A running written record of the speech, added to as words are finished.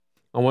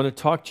I want to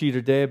talk to you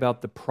today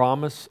about the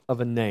promise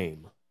of a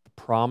name. The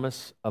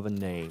promise of a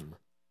name.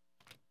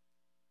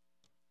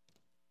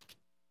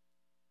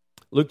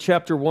 Luke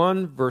chapter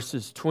 1,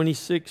 verses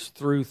 26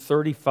 through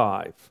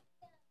 35.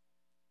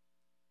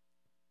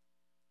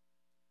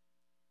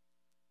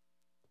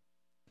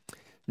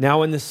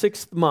 Now in the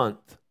 6th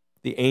month,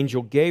 the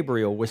angel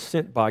Gabriel was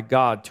sent by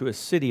God to a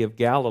city of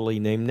Galilee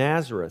named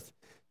Nazareth,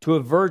 to a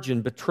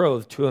virgin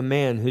betrothed to a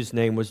man whose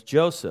name was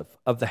Joseph,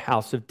 of the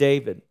house of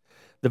David.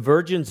 The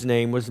virgin's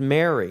name was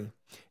Mary.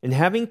 And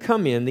having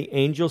come in, the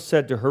angel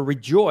said to her,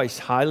 "Rejoice,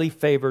 highly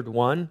favored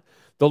one,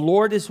 the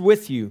Lord is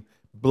with you.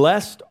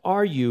 Blessed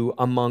are you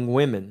among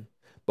women."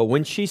 But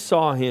when she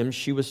saw him,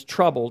 she was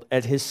troubled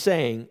at his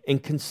saying,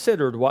 and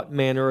considered what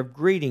manner of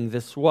greeting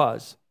this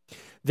was.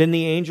 Then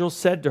the angel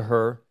said to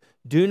her,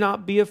 "Do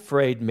not be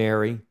afraid,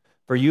 Mary,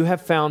 for you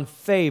have found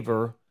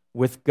favor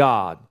with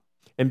God.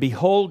 And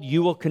behold,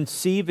 you will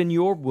conceive in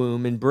your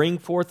womb and bring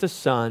forth a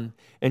son,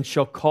 and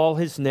shall call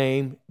his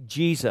name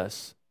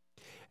Jesus.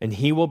 And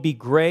he will be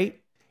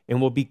great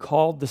and will be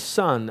called the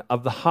Son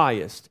of the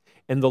Highest.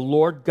 And the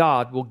Lord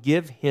God will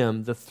give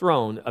him the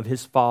throne of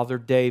his father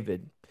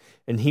David.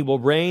 And he will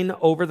reign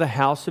over the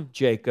house of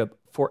Jacob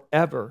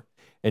forever.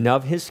 And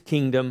of his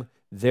kingdom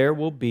there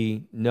will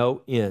be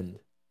no end."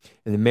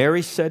 And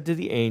Mary said to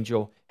the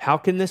angel, "How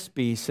can this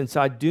be, since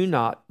I do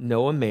not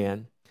know a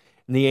man?"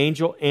 And the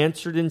angel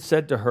answered and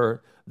said to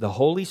her, "The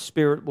Holy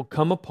Spirit will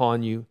come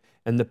upon you,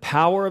 and the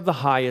power of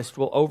the Highest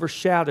will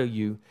overshadow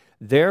you.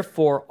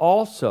 Therefore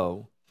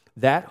also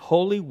that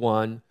Holy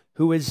One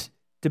who is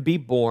to be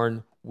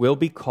born will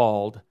be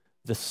called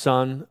the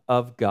Son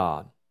of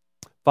God."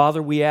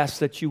 Father, we ask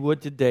that you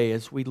would today,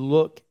 as we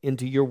look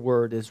into your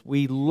word, as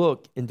we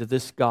look into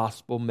this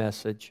gospel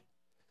message,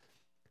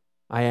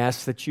 I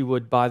ask that you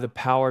would, by the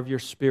power of your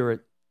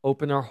Spirit,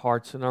 open our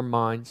hearts and our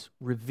minds,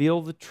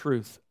 reveal the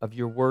truth of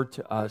your word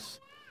to us,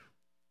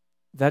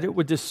 that it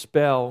would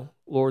dispel,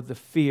 Lord, the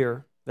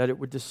fear, that it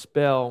would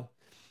dispel,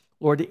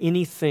 Lord,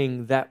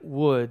 anything that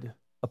would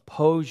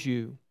oppose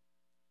you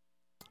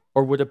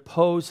or would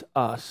oppose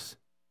us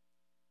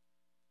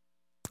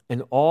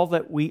and all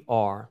that we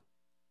are,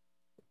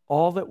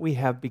 all that we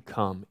have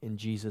become in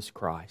Jesus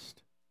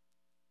Christ.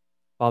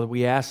 Father,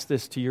 we ask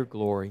this to your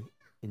glory.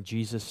 In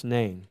Jesus'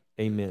 name,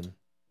 amen.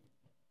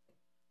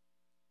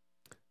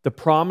 The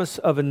promise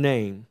of a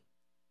name.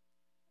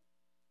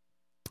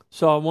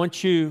 So I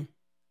want you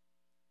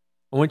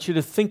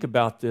to think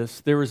about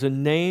this. There is a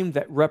name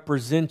that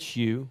represents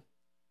you,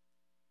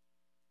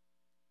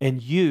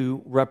 and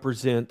you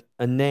represent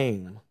a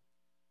name.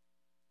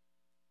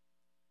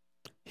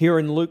 Here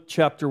in Luke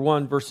chapter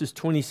 1, verses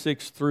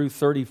 26 through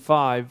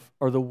 35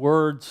 are the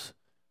words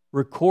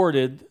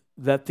recorded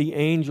that the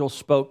angel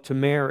spoke to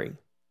Mary.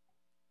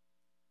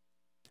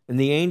 And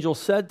the angel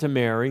said to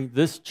Mary,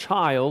 "This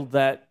child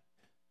that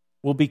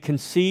will be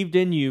conceived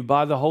in you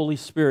by the Holy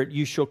Spirit,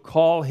 you shall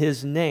call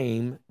his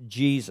name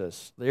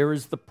Jesus." There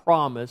is the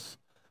promise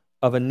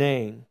of a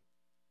name.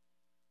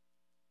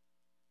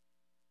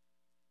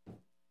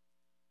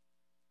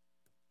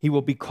 He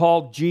will be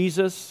called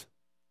Jesus.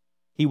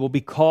 He will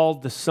be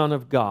called the Son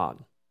of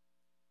God.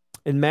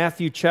 In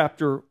Matthew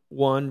chapter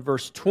 1,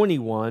 verse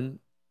 21,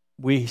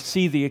 we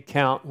see the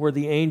account where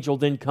the angel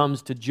then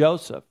comes to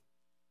Joseph.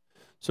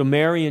 So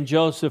Mary and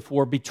Joseph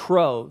were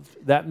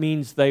betrothed. That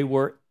means they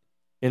were,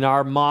 in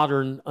our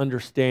modern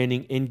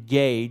understanding,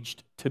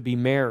 engaged to be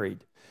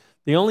married.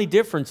 The only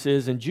difference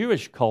is, in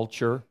Jewish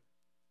culture,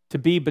 to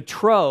be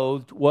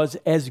betrothed was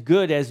as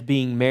good as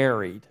being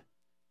married.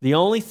 The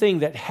only thing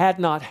that had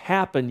not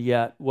happened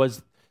yet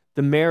was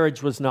the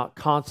marriage was not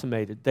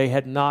consummated. They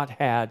had not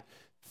had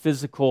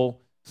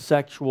physical,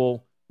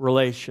 sexual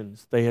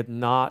relations. They had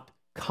not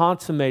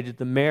consummated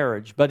the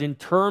marriage. But in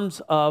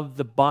terms of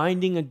the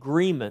binding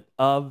agreement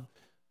of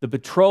the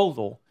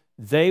betrothal,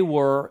 they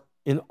were,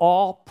 in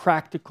all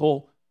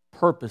practical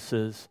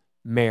purposes,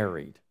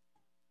 married.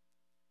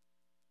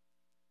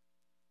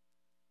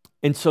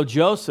 And so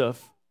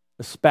Joseph,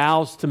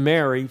 espoused to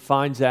Mary,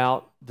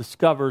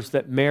 discovers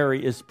that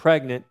Mary is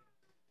pregnant.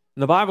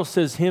 And the Bible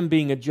says him,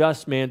 being a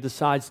just man,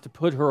 decides to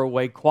put her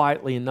away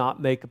quietly and not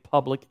make a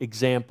public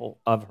example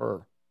of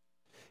her.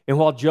 And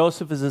while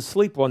Joseph is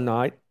asleep one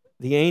night,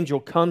 the angel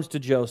comes to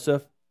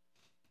Joseph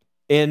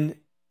and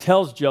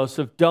tells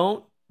Joseph,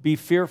 "Don't be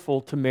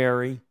fearful to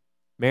marry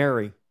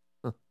Mary,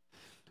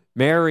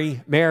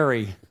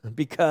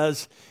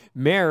 because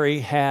Mary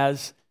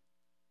has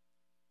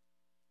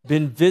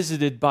been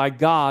visited by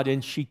God,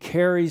 and she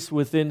carries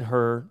within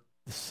her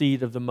the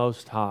seed of the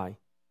Most High."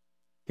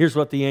 Here's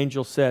what the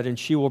angel said, "And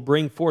she will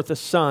bring forth a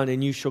son,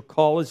 and you shall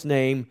call his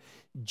name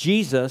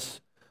Jesus,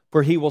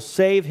 for he will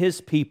save his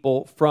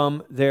people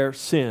from their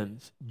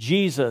sins."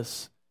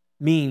 Jesus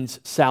means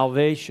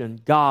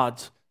salvation,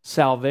 God's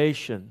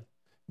salvation.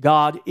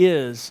 God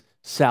is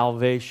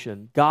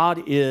salvation.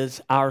 God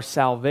is our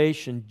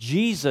salvation.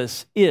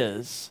 Jesus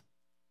is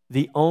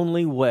the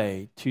only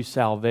way to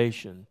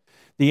salvation.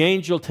 The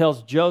angel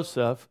tells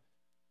Joseph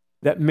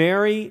that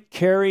Mary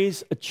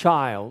carries a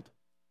child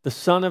the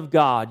Son of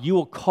God. You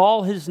will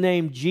call his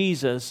name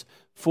Jesus,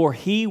 for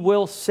he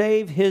will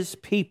save his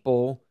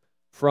people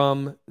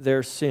from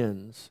their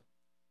sins.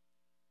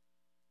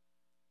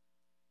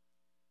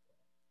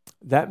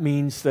 That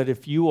means that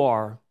if you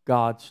are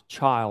God's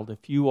child,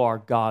 if you are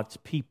God's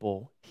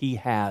people, he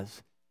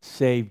has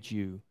saved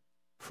you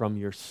from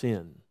your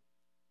sin.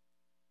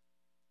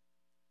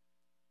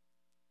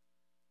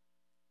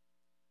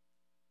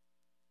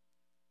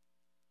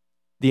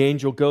 The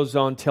angel goes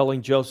on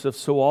telling Joseph,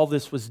 so all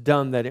this was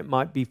done that it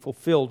might be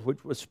fulfilled,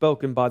 which was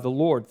spoken by the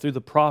Lord through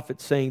the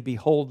prophet, saying,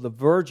 behold, the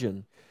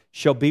virgin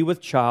shall be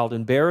with child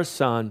and bear a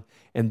son,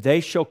 and they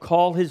shall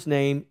call his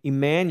name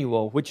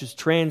Emmanuel, which is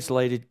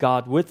translated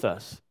God with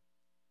us.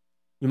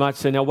 You might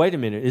say, now wait a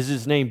minute, is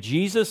his name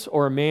Jesus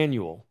or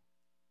Emmanuel?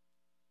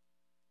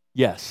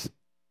 Yes.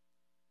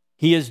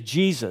 He is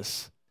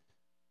Jesus,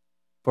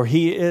 for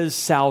he is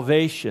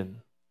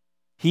salvation.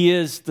 He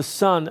is the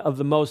Son of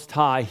the Most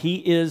High. He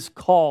is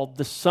called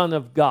the Son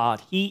of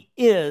God. He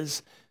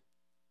is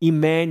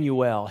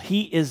Emmanuel.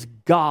 He is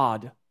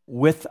God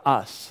with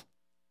us.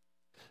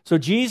 So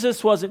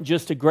Jesus wasn't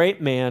just a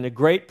great man, a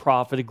great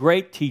prophet, a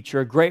great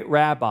teacher, a great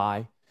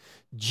rabbi.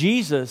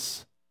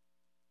 Jesus,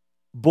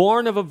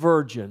 born of a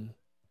virgin,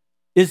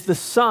 is the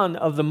Son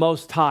of the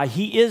Most High.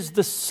 He is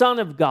the Son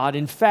of God.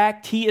 In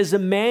fact, he is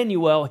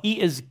Emmanuel. He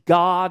is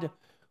God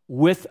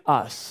with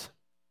us.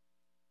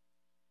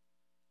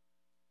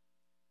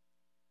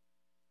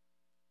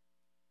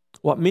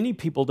 What many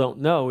people don't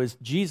know is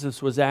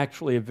Jesus was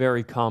actually a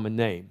very common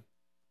name,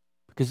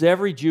 because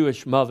every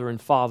Jewish mother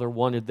and father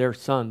wanted their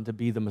son to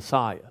be the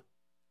Messiah.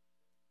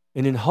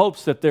 And in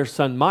hopes that their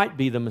son might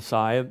be the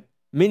Messiah,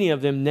 many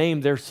of them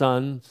named their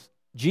sons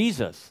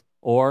Jesus,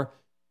 or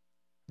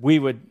we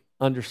would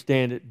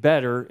understand it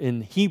better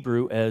in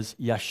Hebrew as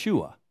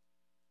Yeshua,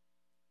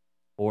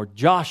 or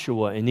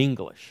Joshua in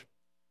English.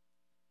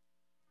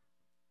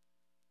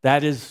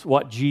 That is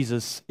what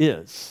Jesus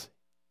is.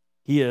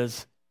 He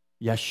is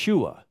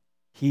Yeshua.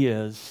 He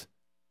is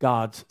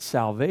God's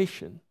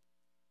salvation.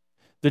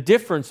 The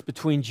difference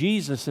between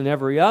Jesus and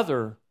every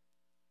other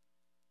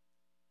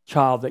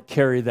child that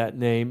carried that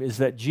name is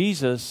that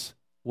Jesus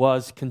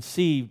was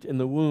conceived in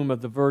the womb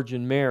of the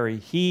Virgin Mary.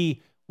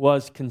 He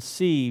was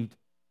conceived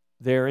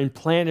there,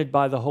 implanted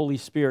by the Holy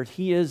Spirit.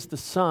 He is the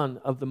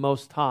Son of the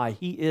Most High.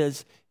 He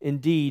is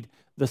indeed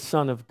the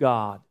Son of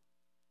God.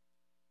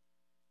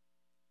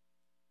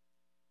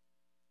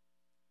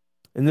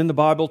 And then the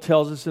Bible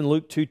tells us in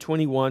Luke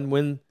 2:21,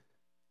 when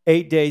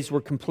 8 days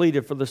were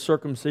completed for the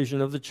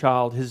circumcision of the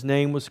child, his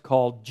name was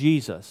called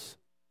Jesus,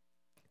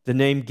 the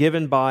name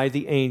given by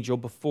the angel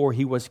before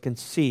he was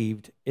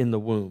conceived in the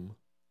womb.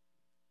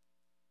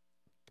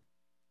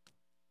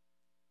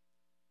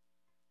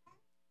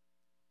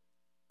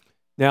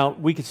 Now,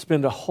 we could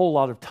spend a whole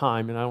lot of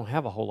time, and I don't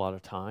have a whole lot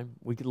of time.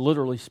 We could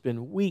literally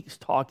spend weeks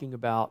talking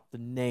about the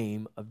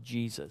name of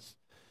Jesus.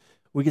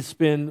 We could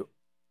spend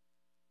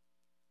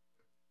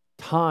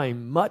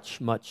time, much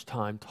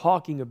time,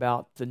 talking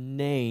about the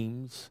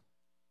names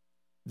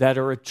that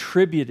are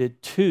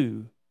attributed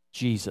to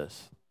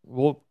Jesus.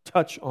 We'll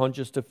touch on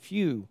just a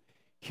few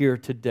here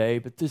today,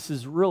 but this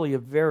is really a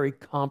very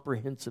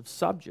comprehensive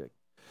subject.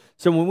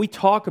 So when we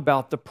talk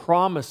about the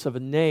promise of a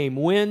name,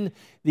 when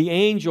the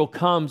angel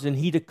comes and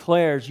he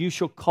declares, you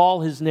shall call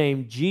his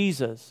name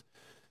Jesus,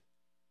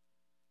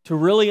 to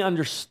really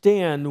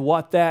understand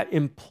what that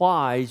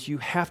implies, you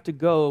have to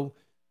go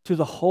to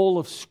the whole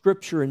of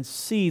Scripture and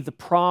see the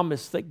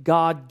promise that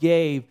God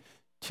gave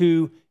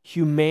to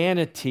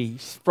humanity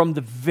from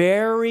the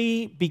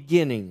very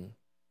beginning.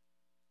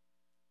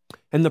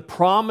 And the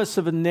promise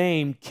of a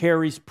name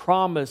carries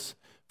promise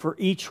for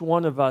each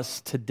one of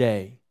us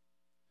today.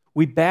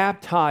 We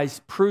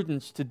baptize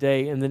Prudence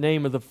today in the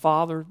name of the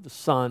Father, the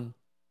Son,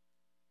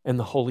 and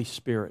the Holy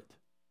Spirit.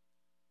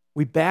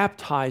 We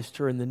baptized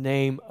her in the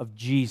name of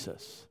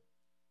Jesus.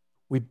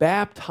 We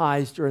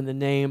baptized her in the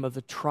name of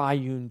the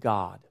triune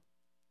God.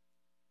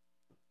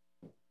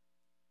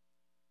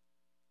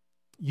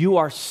 You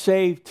are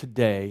saved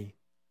today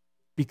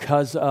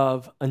because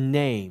of a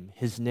name.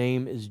 His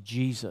name is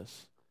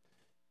Jesus.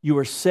 You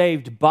are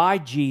saved by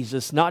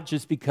Jesus, not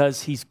just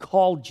because he's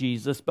called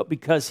Jesus, but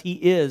because he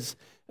is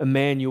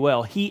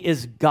Emmanuel. He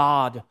is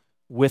God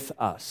with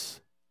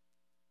us.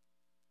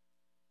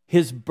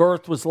 His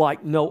birth was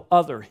like no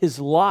other. His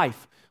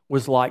life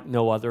was like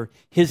no other.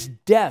 His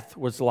death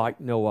was like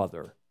no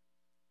other.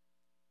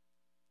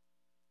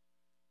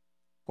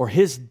 For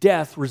his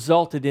death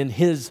resulted in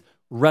his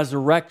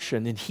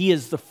resurrection, and he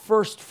is the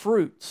first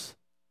fruits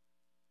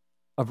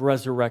of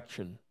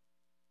resurrection.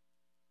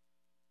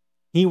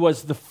 He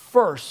was the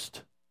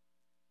first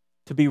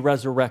to be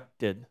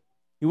resurrected.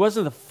 He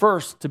wasn't the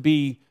first to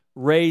be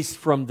raised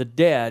from the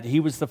dead. He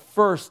was the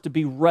first to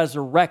be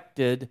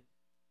resurrected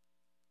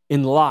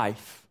in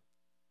life.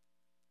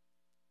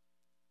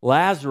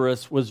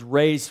 Lazarus was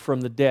raised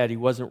from the dead. He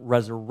wasn't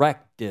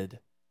resurrected.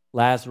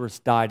 Lazarus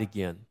died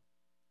again.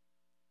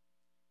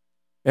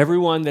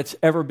 Everyone that's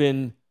ever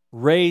been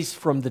raised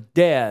from the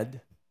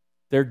dead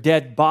Their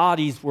dead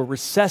bodies were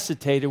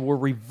resuscitated, were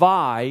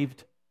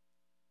revived,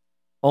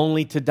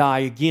 only to die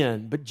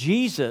again. But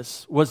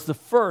Jesus was the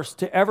first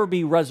to ever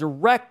be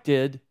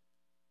resurrected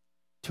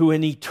to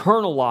an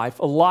eternal life,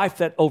 a life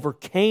that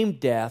overcame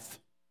death.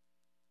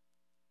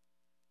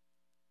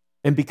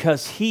 And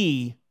because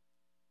He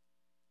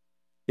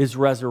is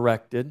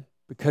resurrected,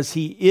 because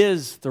He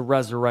is the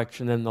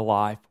resurrection and the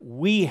life,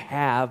 we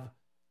have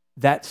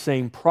that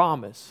same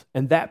promise.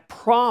 And that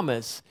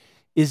promise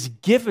is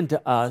given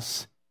to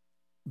us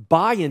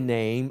by a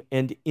name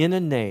and in a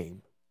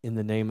name, in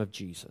the name of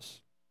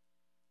Jesus.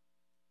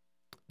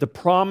 The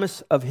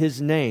promise of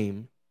His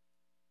name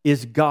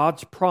is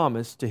God's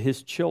promise to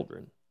His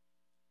children.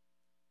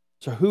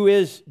 So who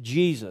is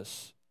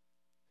Jesus?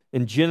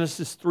 In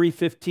Genesis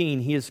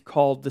 3:15, He is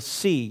called the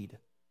seed,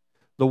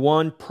 the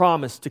one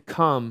promised to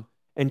come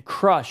and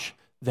crush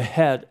the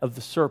head of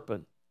the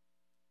serpent.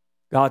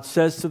 God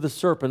says to the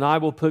serpent, I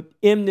will put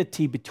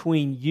enmity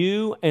between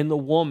you and the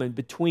woman,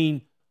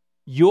 between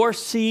your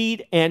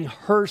seed and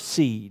her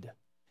seed,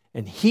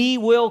 and he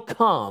will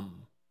come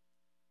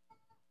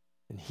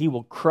and he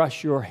will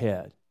crush your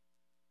head.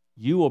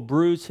 You will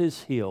bruise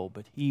his heel,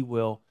 but he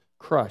will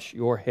crush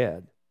your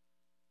head.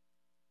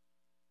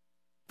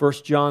 1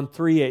 John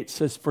 3:8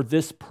 says, for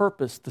this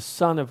purpose the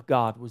Son of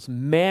God was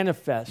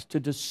manifest to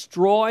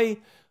destroy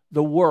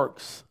the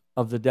works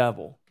of the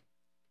devil.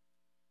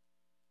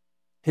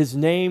 His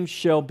name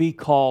shall be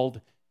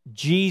called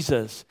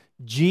Jesus.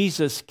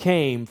 Jesus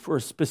came for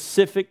a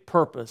specific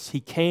purpose. He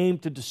came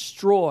to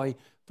destroy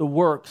the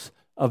works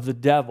of the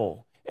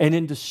devil. And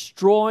in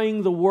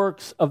destroying the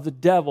works of the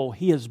devil,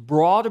 He has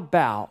brought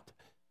about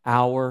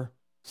our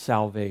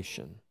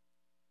salvation.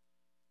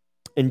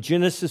 In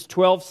Genesis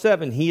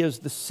 12:7, He is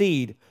the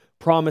seed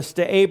promised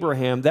to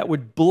Abraham that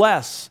would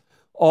bless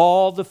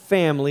all the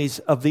families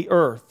of the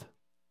earth.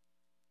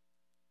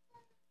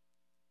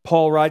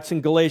 Paul writes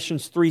in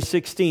Galatians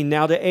 3:16,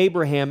 now to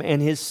Abraham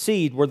and his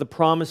seed were the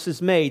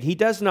promises made. He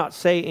does not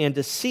say, and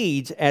to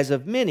seeds as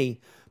of many,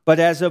 but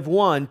as of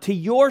one, to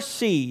your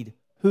seed,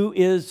 who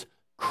is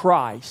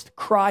Christ.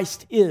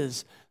 Christ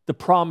is the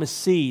promised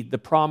seed, the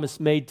promise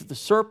made to the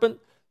serpent,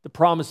 the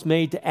promise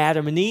made to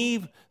Adam and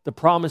Eve, the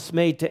promise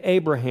made to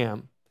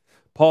Abraham.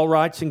 Paul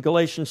writes in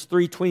Galatians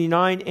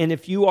 3:29, and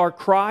if you are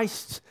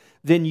Christ's,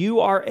 then you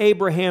are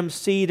Abraham's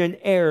seed and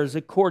heirs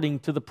according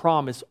to the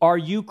promise. Are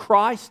you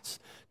Christ's?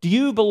 Do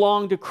you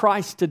belong to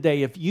Christ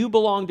today? If you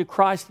belong to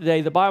Christ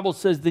today, the Bible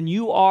says, then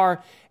you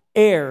are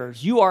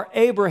heirs. You are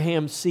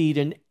Abraham's seed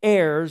and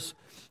heirs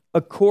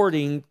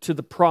according to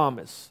the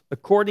promise.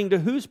 According to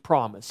whose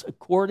promise?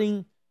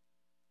 According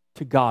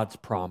to God's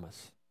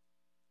promise.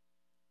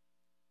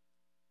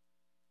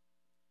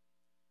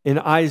 In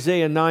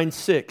Isaiah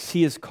 9:6,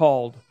 He is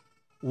called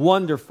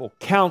Wonderful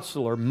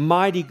Counselor,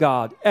 Mighty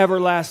God,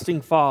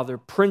 Everlasting Father,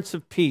 Prince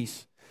of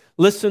Peace.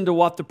 Listen to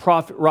what the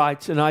prophet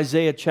writes in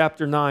Isaiah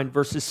chapter 9,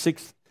 verses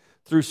 6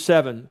 through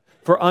 7.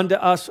 For unto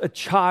us a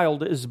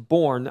child is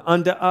born,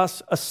 unto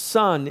us a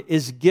son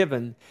is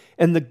given,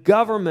 and the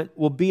government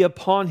will be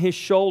upon his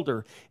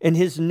shoulder, and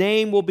his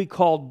name will be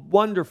called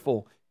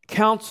Wonderful,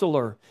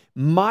 Counselor,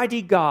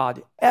 Mighty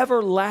God,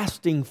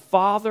 Everlasting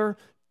Father,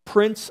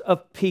 Prince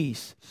of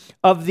Peace.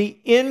 Of the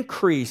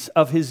increase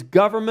of his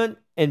government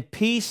and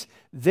peace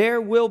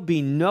there will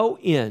be no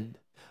end,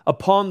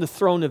 upon the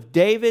throne of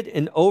David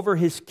and over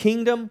his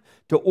kingdom,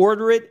 to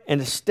order it and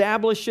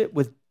establish it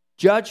with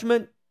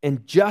judgment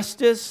and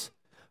justice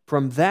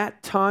from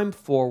that time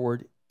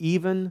forward,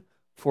 even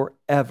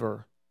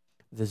forever.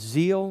 The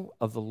zeal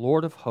of the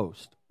Lord of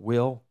hosts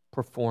will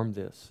perform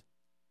this.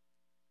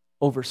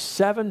 Over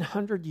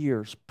 700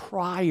 years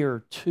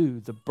prior to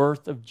the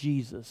birth of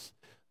Jesus,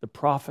 the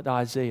prophet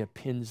Isaiah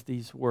pins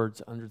these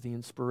words under the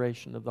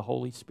inspiration of the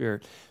Holy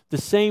Spirit. The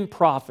same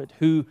prophet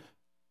who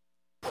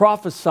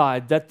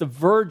prophesied that the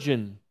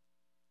virgin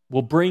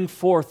will bring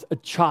forth a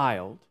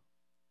child,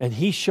 and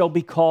he shall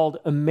be called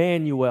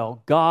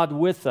Emmanuel, God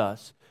with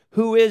us.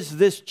 Who is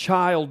this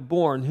child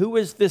born? Who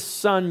is this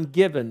son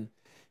given?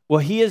 Well,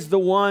 he is the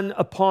one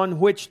upon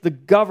which the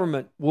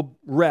government will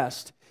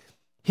rest.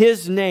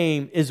 His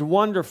name is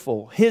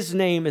Wonderful. His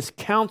name is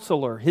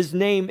Counselor. His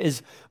name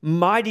is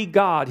Mighty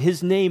God.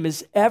 His name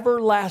is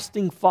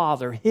Everlasting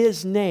Father.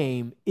 His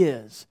name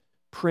is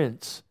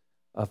Prince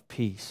of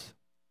Peace.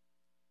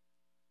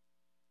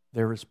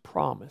 There is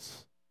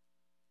promise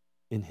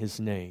in His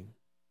name.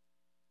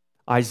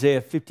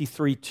 Isaiah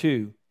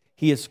 53:2,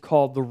 He is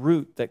called the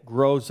root that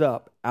grows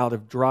up out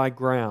of dry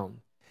ground.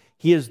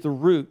 He is the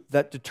root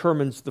that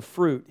determines the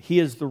fruit. He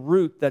is the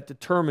root that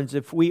determines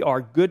if we are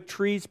good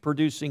trees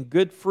producing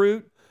good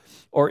fruit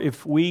or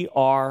if we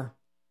are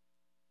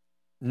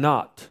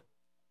not.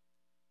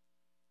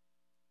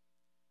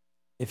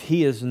 If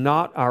He is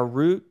not our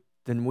root,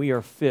 then we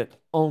are fit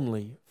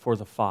only for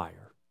the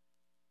fire.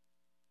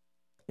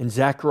 In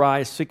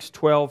Zechariah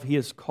 6:12, He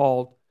is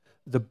called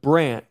the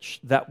branch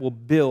that will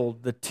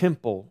build the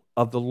temple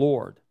of the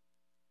Lord.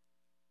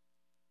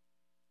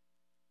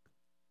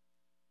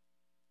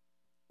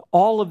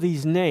 All of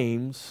these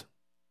names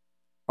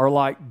are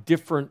like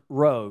different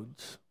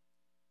roads.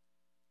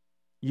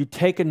 you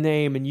take a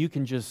name and you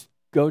can just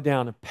go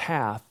down a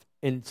path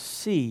and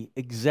see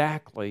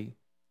exactly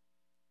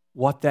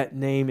what that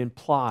name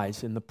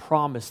implies and the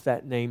promise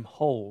that name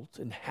holds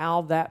and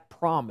how that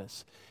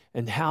promise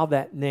and how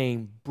that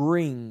name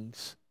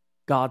brings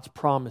God's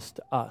promise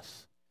to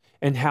us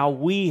and how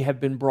we have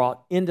been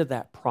brought into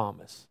that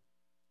promise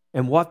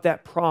and what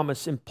that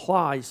promise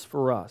implies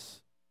for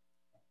us.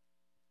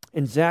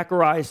 In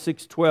Zechariah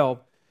 6:12,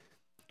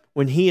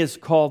 when he is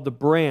called the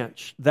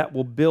branch that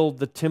will build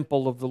the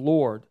temple of the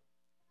Lord,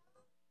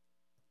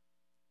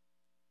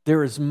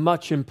 there is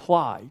much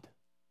implied.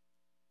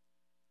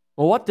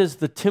 Well, what does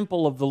the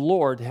temple of the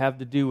Lord have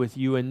to do with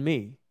you and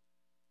me?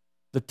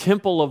 The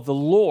temple of the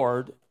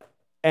Lord,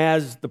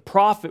 as the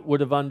prophet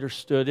would have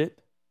understood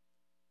it,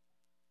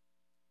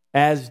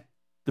 as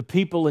the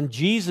people in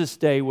Jesus'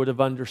 day would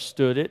have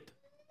understood it,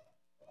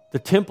 the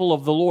temple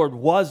of the Lord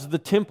was the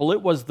temple.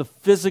 It was the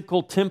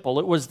physical temple.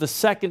 It was the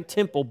second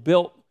temple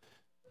built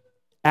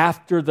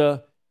after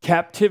the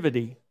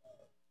captivity.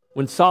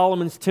 When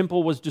Solomon's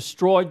temple was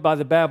destroyed by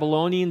the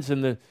Babylonians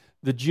and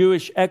the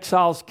Jewish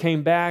exiles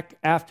came back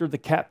after the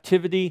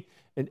captivity,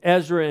 and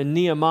Ezra and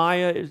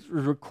Nehemiah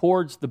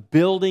records the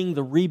building,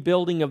 the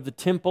rebuilding of the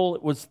temple.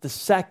 It was the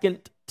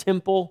second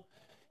temple.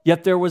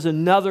 Yet there was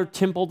another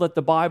temple that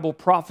the Bible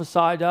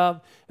prophesied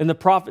of, and the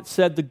prophet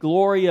said, the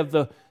glory of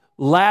the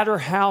latter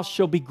house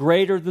shall be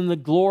greater than the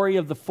glory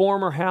of the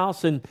former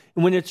house. And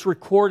when it's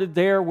recorded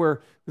there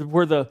where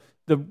the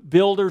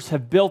builders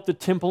have built the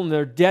temple and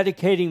they're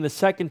dedicating the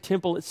second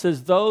temple, it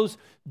says those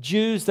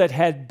Jews that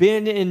had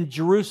been in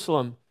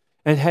Jerusalem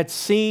and had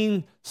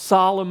seen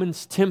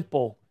Solomon's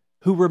temple,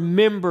 who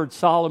remembered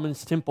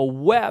Solomon's temple,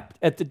 wept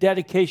at the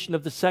dedication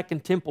of the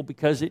second temple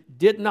because it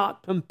did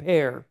not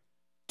compare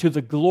to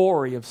the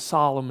glory of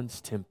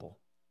Solomon's temple.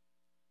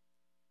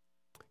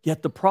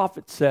 Yet the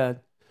prophet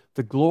said,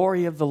 the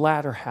glory of the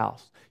latter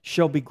house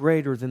shall be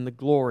greater than the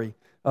glory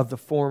of the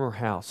former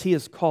house. He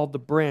is called the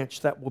branch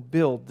that will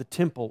build the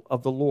temple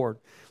of the Lord.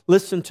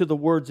 Listen to the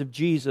words of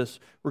Jesus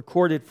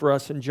recorded for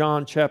us in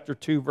John chapter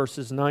 2,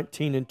 verses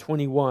 19 and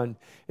 21.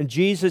 And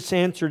Jesus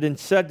answered and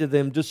said to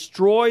them,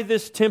 destroy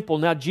this temple.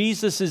 Now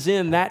Jesus is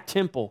in that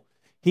temple.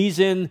 He's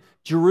in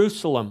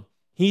Jerusalem.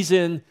 He's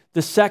in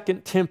the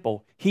second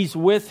temple. He's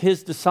with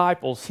his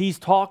disciples. He's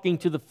talking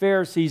to the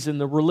Pharisees and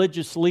the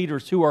religious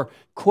leaders who are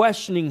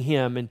questioning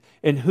him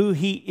and who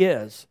he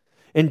is.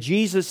 And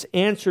Jesus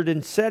answered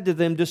and said to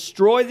them,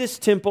 destroy this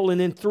temple, and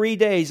in 3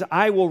 days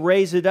I will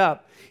raise it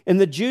up. And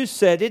the Jews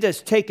said, it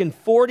has taken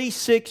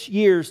 46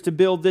 years to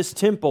build this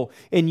temple,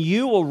 and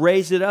you will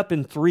raise it up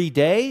in 3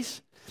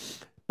 days?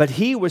 But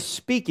he was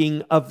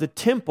speaking of the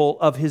temple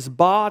of his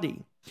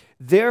body.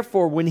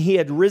 Therefore, when he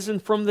had risen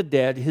from the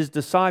dead, his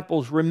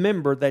disciples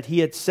remembered that he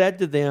had said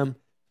to them,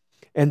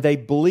 and they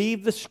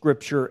believed the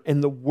scripture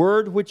and the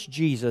word which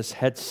Jesus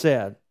had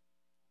said.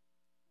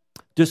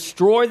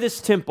 Destroy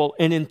this temple,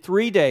 and in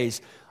 3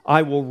 days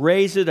I will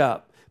raise it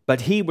up.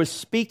 But he was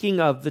speaking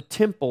of the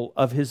temple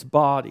of his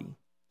body.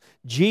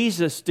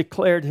 Jesus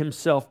declared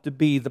himself to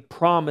be the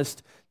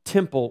promised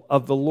temple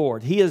of the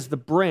Lord. He is the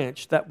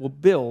branch that will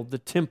build the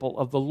temple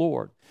of the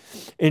Lord.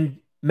 In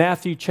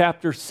Matthew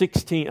chapter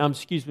 16,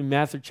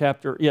 Matthew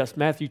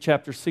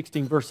chapter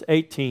 16, verse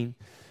 18,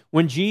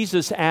 when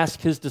Jesus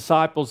asked his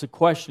disciples a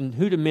question,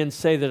 who do men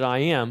say that I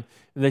am?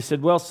 And they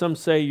said, well, some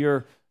say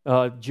you're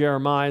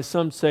Jeremiah,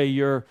 some say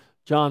you're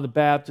John the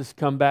Baptist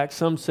come back,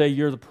 some say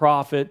you're the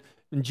prophet.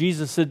 And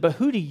Jesus said, but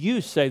who do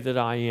you say that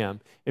I am?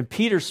 And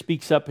Peter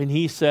speaks up and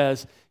he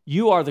says,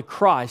 you are the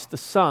Christ, the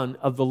Son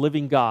of the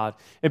living God.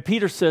 And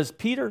Jesus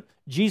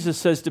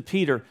says to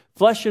Peter,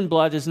 flesh and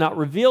blood has not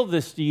revealed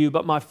this to you,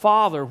 but my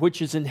Father,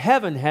 which is in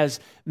heaven, has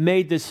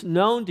made this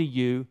known to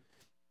you.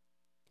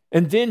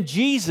 And then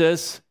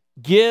Jesus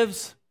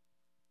gives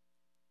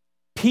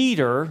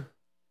Peter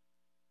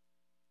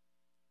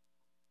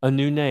a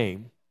new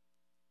name.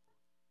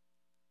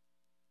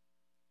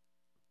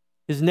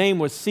 His name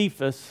was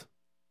Cephas.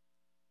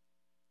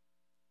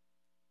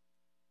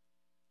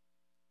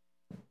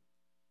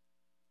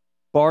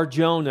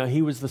 Bar-Jonah,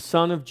 he was the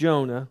son of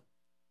Jonah.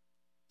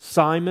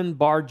 Simon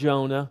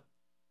Bar-Jonah.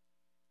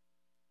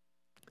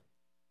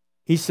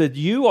 He said,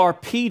 you are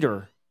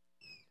Peter,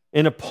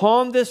 and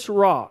upon this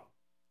rock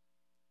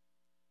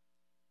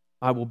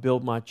I will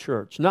build my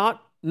church.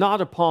 Not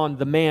upon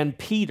the man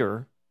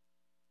Peter,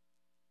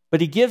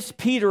 but he gives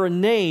Peter a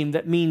name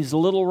that means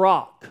little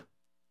rock.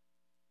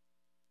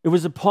 It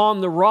was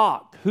upon the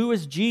rock. Who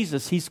is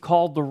Jesus? He's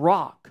called the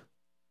rock.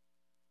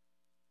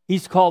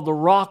 He's called the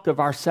rock of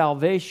our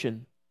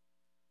salvation.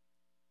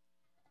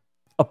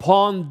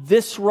 Upon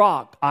this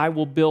rock I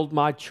will build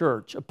my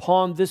church.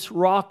 Upon this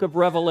rock of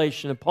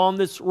revelation, upon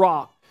this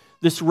rock,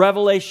 this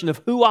revelation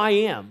of who I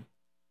am.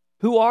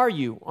 Who are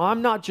you?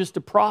 I'm not just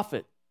a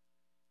prophet.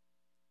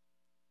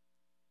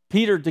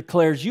 Peter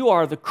declares, you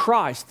are the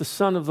Christ, the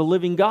Son of the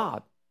living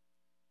God.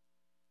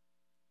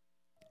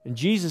 And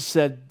Jesus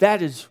said,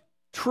 that is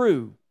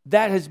true.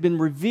 That has been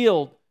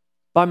revealed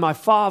by my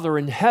Father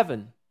in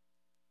heaven.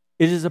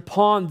 It is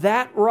upon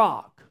that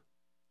rock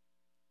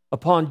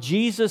upon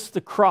Jesus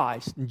the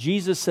Christ. And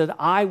Jesus said,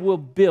 I will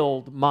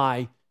build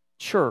my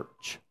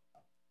church.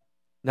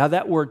 Now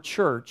that word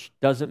church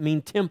doesn't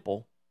mean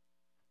temple.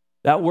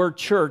 That word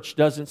church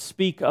doesn't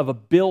speak of a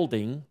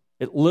building.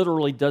 It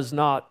literally does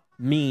not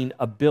mean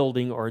a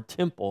building or a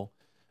temple.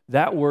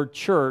 That word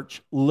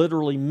church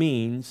literally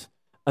means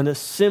an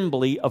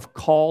assembly of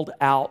called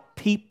out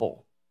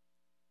people.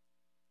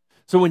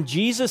 So when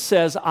Jesus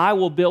says, I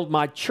will build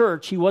my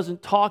church, he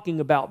wasn't talking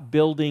about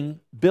building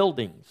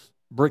buildings,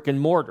 brick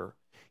and mortar.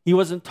 He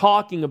wasn't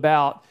talking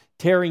about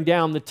tearing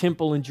down the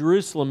temple in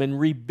Jerusalem and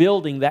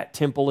rebuilding that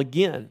temple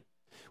again.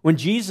 When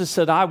Jesus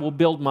said, I will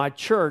build my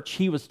church,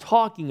 he was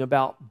talking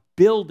about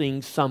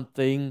building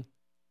something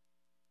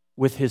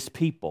with his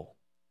people,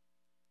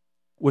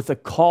 with a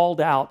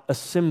called out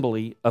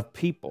assembly of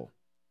people.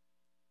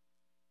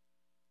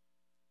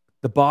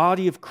 The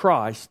body of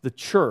Christ, the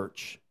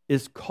church,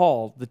 is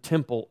called the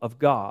temple of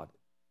God.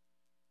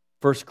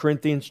 1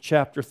 Corinthians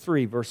chapter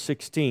 3, verse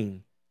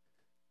 16.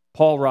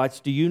 Paul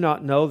writes, do you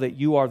not know that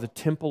you are the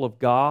temple of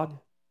God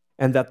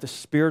and that the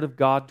Spirit of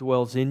God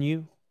dwells in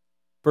you?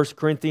 1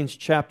 Corinthians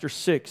chapter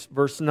 6,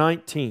 verse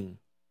 19.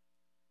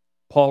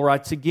 Paul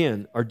writes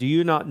again, or do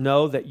you not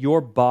know that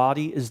your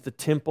body is the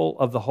temple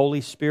of the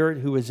Holy Spirit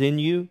who is in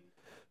you,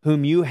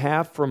 whom you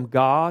have from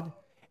God,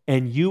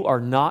 and you are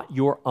not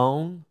your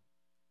own?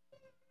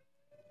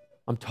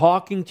 I'm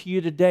talking to you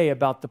today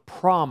about the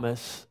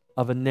promise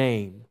of a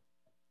name.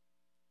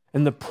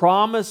 And the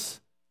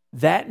promise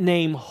that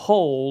name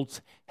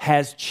holds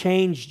has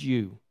changed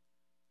you.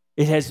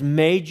 It has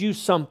made you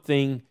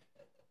something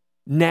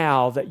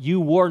now that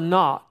you were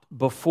not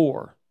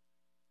before.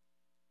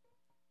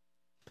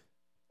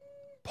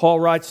 Paul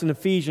writes in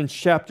Ephesians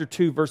chapter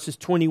 2, verses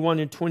 21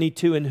 and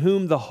 22, in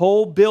whom the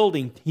whole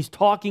building, he's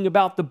talking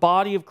about the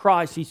body of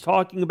Christ, he's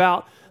talking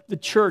about the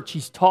church,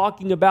 he's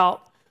talking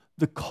about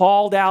the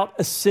called out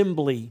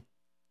assembly.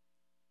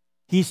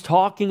 He's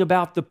talking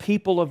about the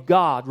people of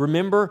God.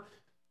 Remember,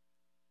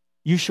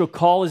 you shall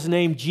call his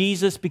name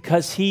Jesus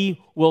because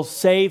he will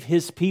save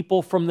his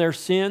people from their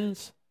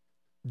sins.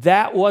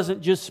 That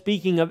wasn't just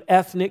speaking of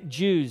ethnic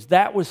Jews.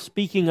 That was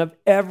speaking of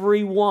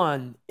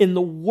everyone in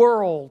the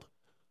world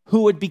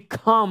who would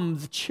become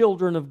the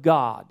children of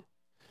God.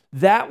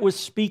 That was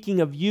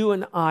speaking of you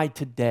and I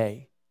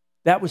today.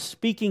 That was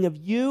speaking of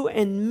you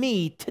and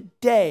me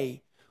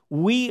today.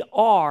 We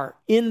are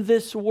in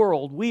this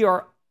world. We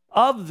are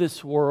of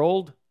this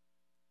world.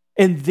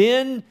 And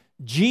then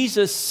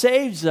Jesus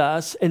saves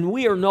us, and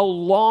we are no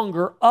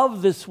longer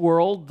of this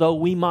world, though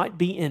we might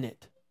be in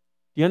it.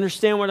 You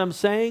understand what I'm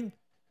saying?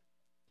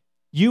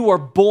 You are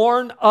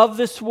born of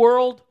this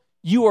world.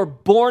 You are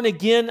born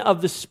again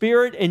of the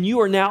Spirit, and you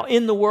are now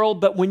in the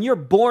world. But when you're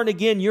born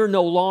again, you're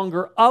no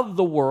longer of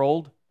the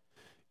world.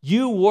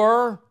 You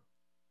were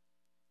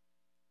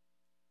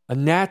a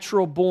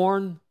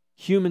natural-born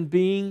human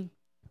being.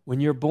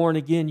 When you're born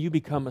again, you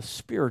become a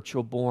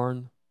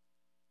spiritual-born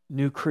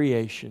new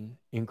creation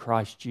in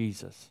Christ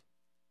Jesus.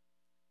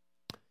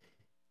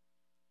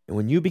 And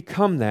when you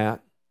become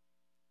that,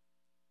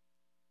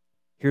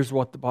 here's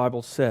what the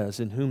Bible says,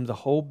 in whom the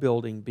whole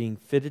building being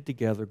fitted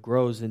together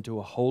grows into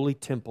a holy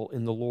temple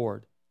in the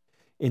Lord,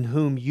 in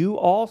whom you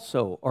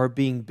also are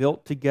being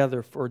built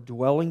together for a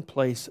dwelling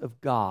place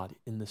of God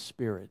in the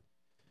Spirit.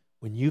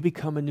 When you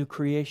become a new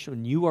creation,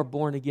 when you are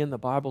born again, the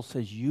Bible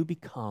says you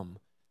become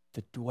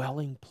the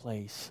dwelling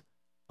place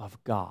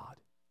of God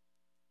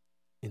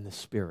in the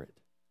Spirit.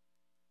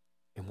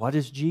 And what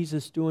is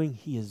Jesus doing?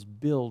 He is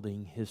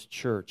building his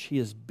church. He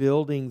is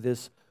building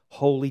this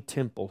holy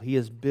temple. He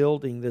is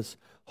building this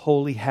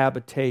holy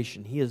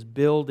habitation. He is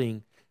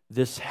building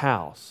this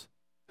house.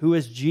 Who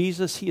is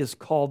Jesus? He is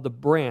called the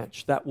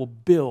branch that will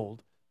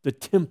build the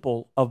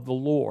temple of the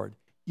Lord.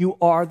 You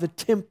are the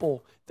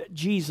temple that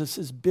Jesus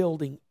is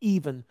building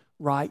even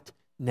right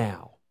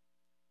now.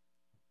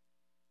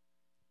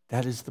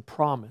 That is the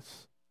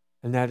promise,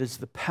 and that is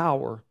the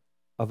power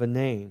of a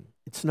name.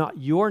 It's not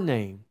your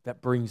name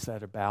that brings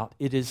that about.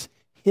 It is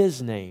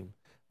his name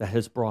that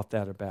has brought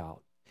that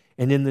about.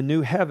 And in the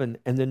new heaven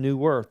and the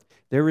new earth,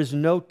 there is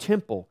no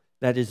temple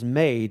that is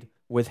made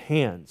with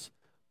hands.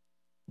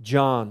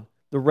 John,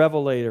 the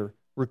Revelator,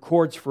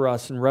 records for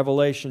us in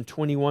Revelation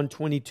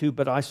 21:22,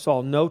 but I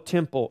saw no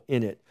temple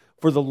in it,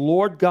 for the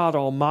Lord God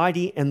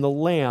Almighty and the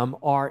Lamb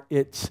are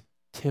its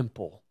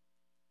temple.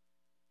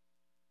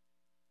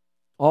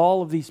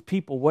 All of these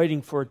people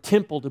waiting for a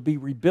temple to be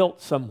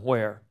rebuilt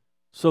somewhere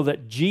so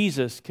that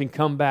Jesus can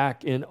come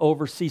back and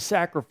oversee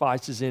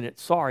sacrifices in it.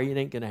 Sorry, it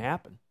ain't going to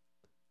happen.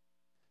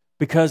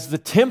 Because the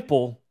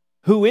temple,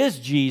 who is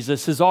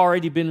Jesus, has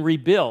already been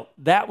rebuilt.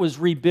 That was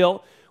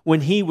rebuilt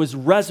when he was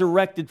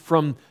resurrected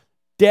from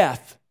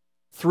death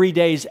 3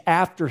 days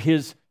after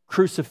his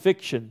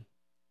crucifixion.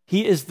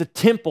 He is the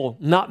temple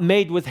not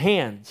made with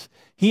hands.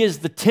 He is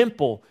the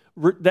temple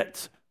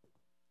that's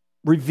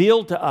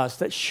revealed to us,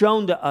 that's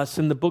shown to us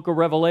in the book of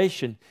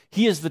Revelation.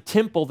 He is the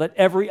temple that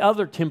every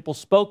other temple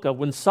spoke of.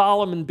 When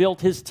Solomon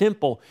built his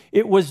temple,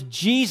 it was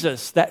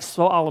Jesus that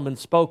Solomon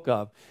spoke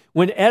of.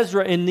 When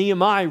Ezra and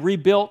Nehemiah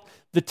rebuilt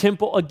the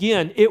temple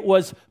again. It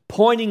was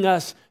pointing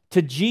us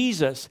to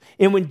Jesus.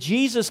 And when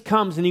Jesus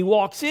comes and he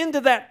walks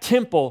into that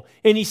temple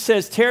and he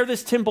says, tear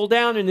this temple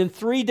down and in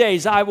 3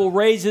 days I will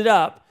raise it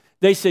up,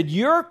 they said,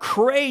 you're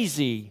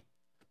crazy.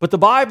 But the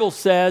Bible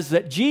says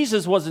that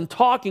Jesus wasn't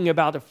talking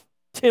about a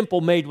temple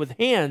made with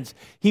hands.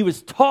 He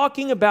was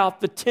talking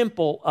about the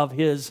temple of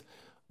his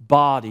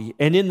body.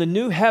 And in the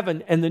new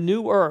heaven and the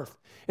new earth,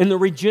 in the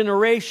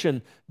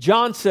regeneration,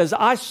 John says,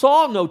 I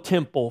saw no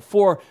temple,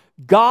 for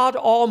God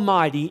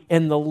Almighty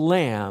and the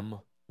Lamb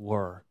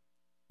were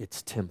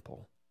its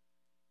temple.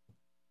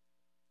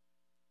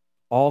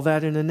 All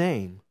that in a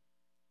name.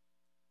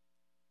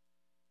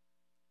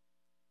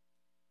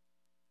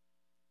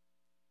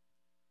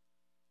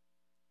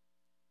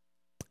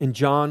 In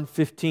John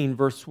 15,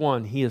 verse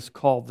 1, he is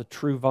called the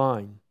true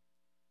vine.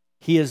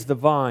 He is the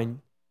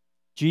vine.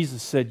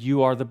 Jesus said,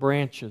 you are the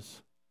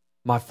branches.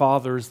 My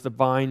Father is the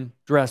vine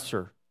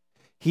dresser.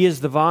 He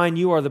is the vine,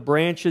 you are the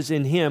branches.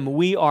 In him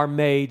we are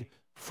made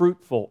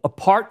fruitful.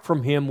 Apart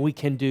from him we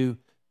can do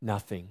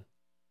nothing.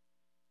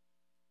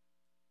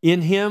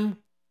 In him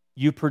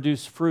you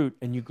produce fruit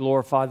and you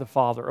glorify the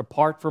Father.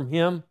 Apart from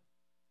him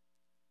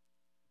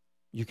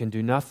you can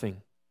do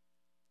nothing.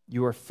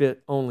 You are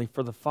fit only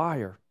for the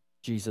fire,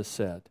 Jesus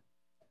said.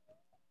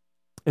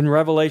 In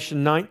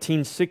Revelation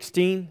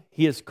 19:16,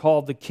 he is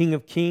called the King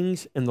of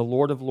Kings and the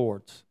Lord of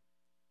Lords.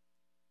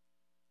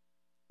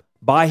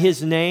 By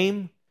his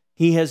name,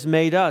 he has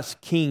made us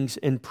kings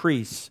and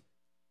priests.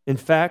 In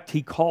fact,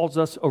 he calls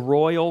us a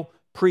royal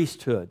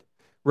priesthood.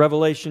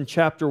 Revelation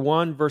chapter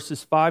 1,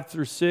 verses 5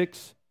 through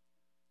 6.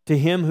 To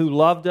him who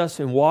loved us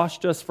and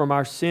washed us from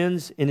our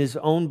sins in his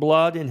own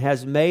blood and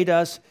has made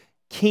us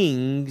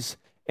kings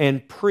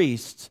and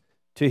priests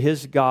to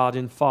his God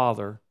and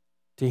Father.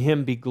 To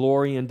him be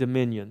glory and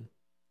dominion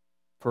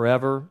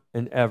forever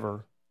and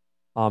ever.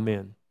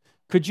 Amen.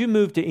 Could you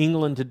move to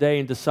England today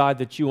and decide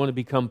that you want to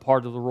become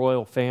part of the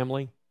royal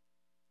family?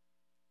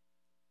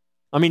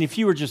 I mean, if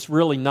you were just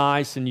really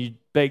nice and you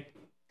baked,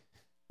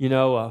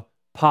 a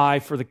pie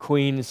for the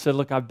Queen and said,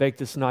 look, I baked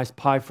this nice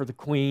pie for the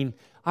Queen.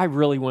 I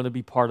really want to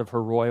be part of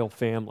her royal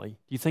family. Do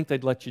you think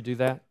they'd let you do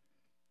that?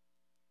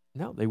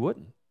 No, they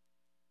wouldn't.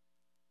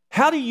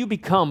 How do you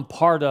become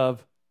part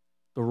of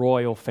the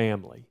royal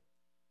family?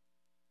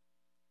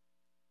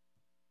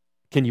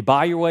 Can you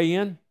buy your way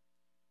in?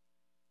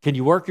 Can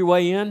you work your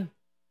way in?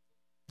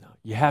 No,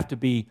 you have to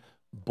be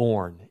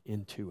born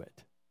into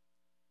it.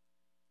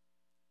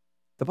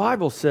 The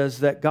Bible says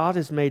that God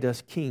has made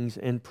us kings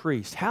and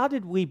priests. How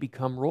did we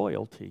become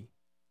royalty?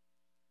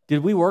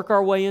 Did we work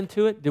our way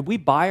into it? Did we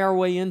buy our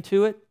way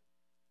into it?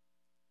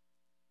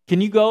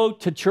 Can you go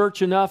to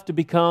church enough to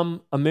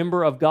become a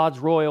member of God's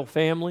royal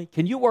family?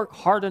 Can you work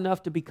hard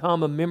enough to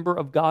become a member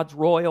of God's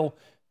royal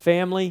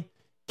family?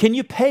 Can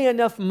you pay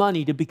enough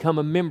money to become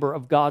a member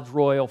of God's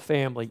royal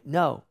family?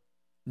 No.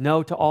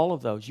 No to all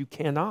of those. You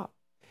cannot.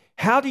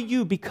 How do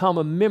you become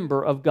a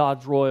member of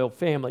God's royal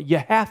family? You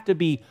have to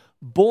be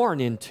born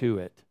into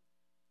it.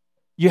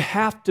 You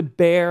have to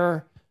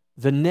bear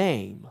the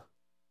name.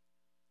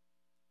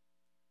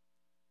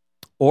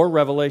 Or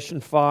Revelation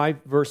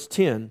 5, verse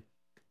 10.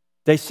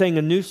 They sang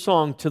a new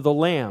song to the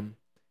Lamb.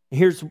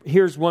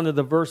 Here's one of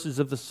the verses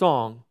of the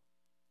song.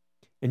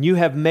 And you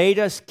have made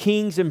us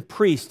kings and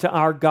priests to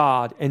our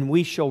God, and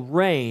we shall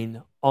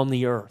reign on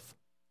the earth.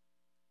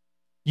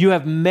 You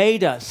have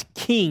made us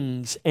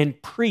kings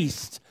and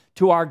priests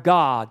to our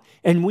God,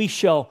 and we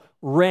shall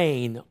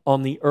reign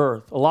on the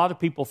earth. A lot of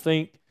people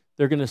think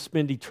they're going to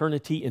spend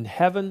eternity in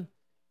heaven.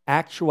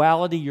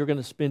 Actuality, you're going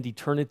to spend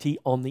eternity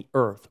on the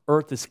earth.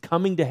 Earth is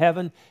coming to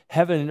heaven.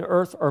 Heaven and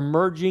earth are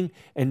merging,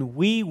 and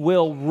we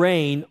will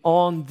reign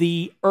on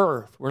the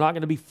earth. We're not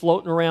going to be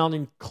floating around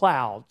in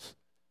clouds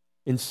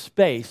in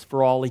space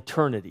for all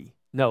eternity.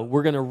 No,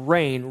 we're going to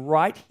reign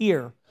right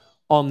here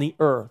on the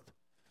earth.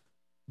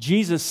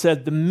 Jesus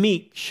said, the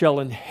meek shall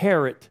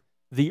inherit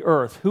the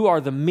earth. Who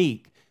are the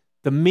meek?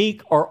 The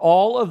meek are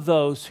all of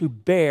those who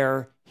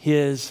bear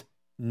his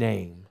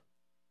name.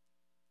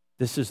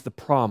 This is the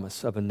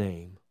promise of a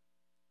name.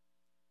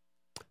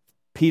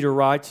 Peter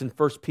writes in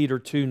 1 Peter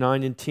 2,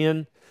 9 and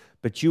 10,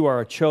 but you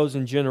are a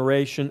chosen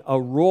generation, a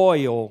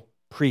royal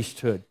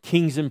priesthood,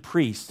 kings and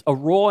priests, a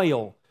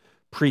royal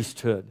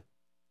priesthood,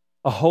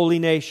 a holy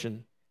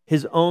nation,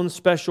 his own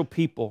special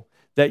people,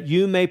 that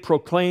you may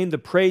proclaim the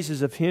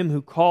praises of him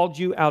who called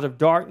you out of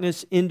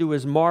darkness into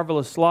his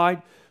marvelous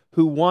light,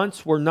 who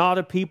once were not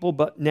a people,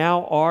 but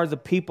now are the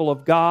people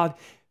of God,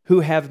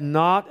 who have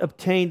not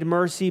obtained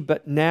mercy,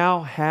 but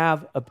now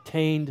have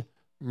obtained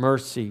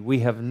mercy. We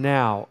have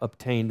now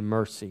obtained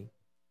mercy.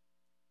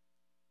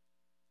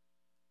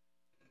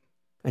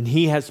 And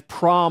he has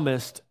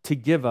promised to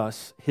give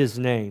us his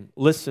name.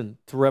 Listen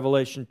to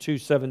Revelation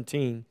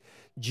 2:17.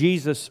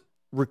 Jesus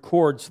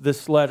records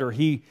this letter.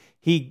 He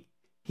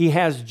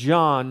has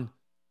John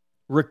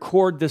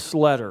record this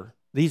letter.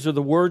 These are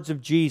the words of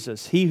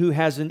Jesus. He who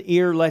has an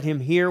ear, let him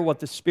hear what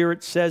the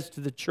Spirit says to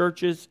the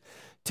churches.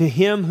 To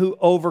him who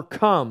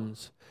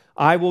overcomes,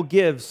 I will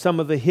give some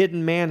of the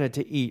hidden manna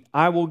to eat.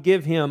 I will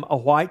give him a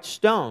white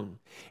stone,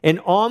 and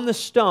on the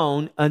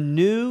stone a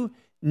new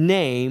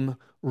name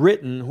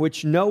written,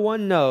 which no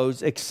one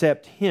knows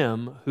except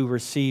him who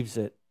receives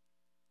it.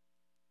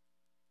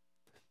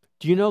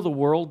 Do you know the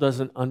world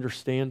doesn't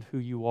understand who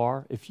you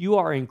are? If you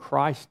are in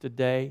Christ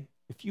today,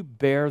 if you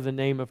bear the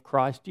name of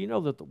Christ, do you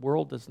know that the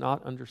world does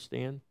not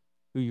understand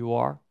who you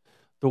are?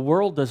 The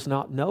world does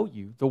not know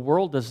you. The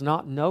world does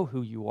not know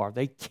who you are.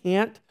 They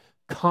can't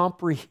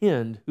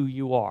comprehend who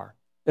you are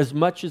as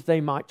much as they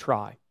might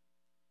try.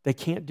 They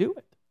can't do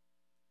it.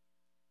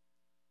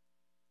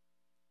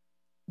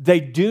 They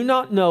do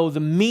not know the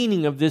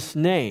meaning of this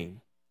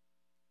name.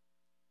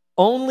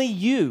 Only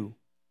you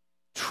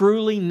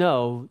truly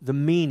know the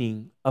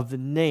meaning of the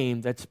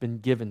name that's been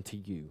given to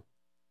you.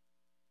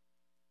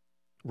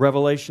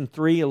 Revelation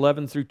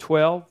 3:11 through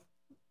 12,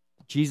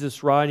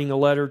 Jesus writing a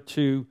letter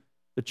to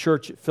the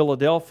church at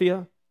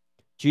Philadelphia.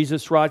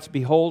 Jesus writes,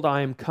 "Behold,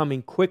 I am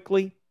coming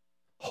quickly.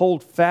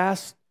 Hold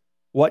fast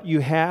what you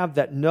have,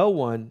 that no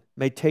one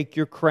may take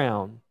your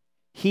crown.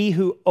 He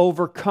who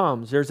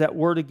overcomes," there's that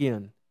word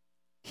again,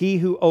 "he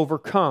who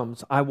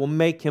overcomes, I will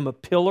make him a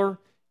pillar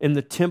in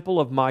the temple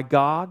of my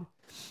God,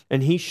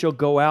 and he shall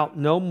go out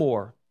no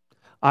more.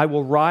 I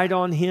will write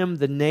on him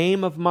the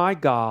name of my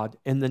God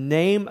and the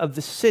name of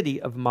the city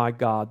of my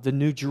God, the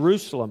New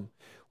Jerusalem,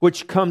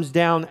 which comes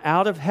down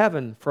out of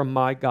heaven from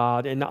my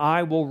God, and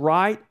I will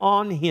write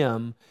on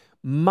him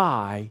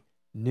my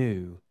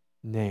new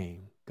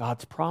name."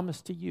 God's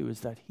promise to you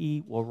is that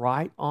he will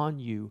write on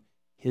you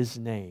his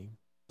name.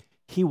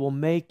 He will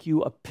make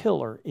you a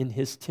pillar in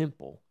his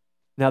temple.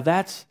 Now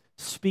that's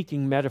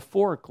speaking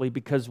metaphorically,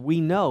 because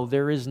we know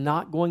there is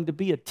not going to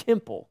be a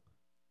temple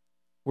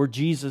where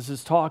Jesus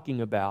is talking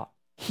about.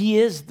 He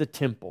is the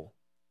temple.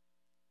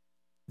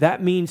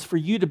 That means for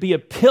you to be a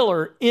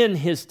pillar in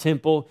his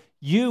temple,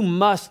 you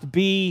must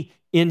be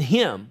in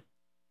him.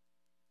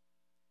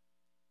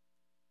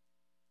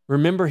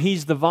 Remember,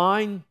 he's the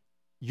vine,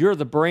 you're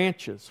the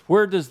branches.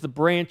 Where does the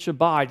branch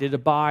abide? It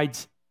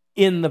abides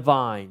in the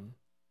vine.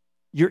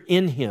 You're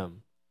in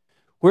him.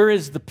 Where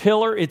is the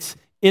pillar? It's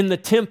in the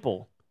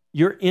temple.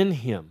 You're in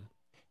him.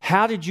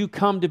 How did you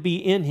come to be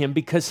in him?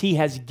 Because he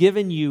has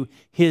given you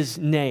his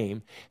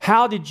name.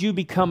 How did you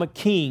become a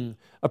king,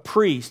 a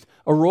priest,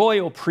 a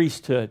royal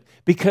priesthood?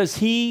 Because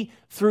he,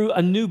 through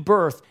a new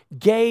birth,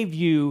 gave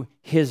you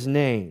his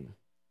name.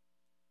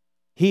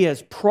 He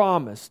has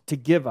promised to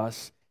give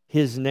us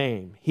his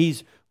name.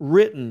 He's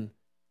written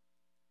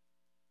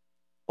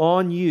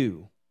on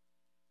you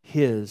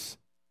his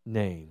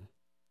name.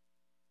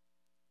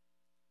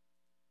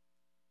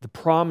 The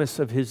promise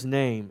of his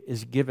name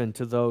is given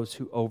to those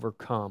who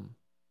overcome.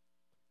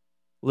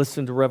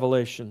 Listen to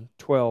Revelation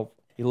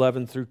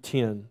 12:11 through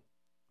 10.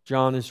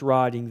 John is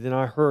writing, "Then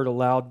I heard a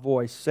loud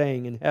voice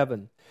saying in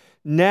heaven,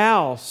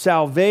 'Now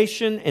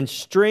salvation and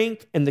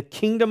strength and the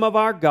kingdom of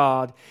our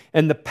God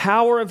and the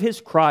power of his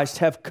Christ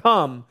have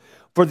come.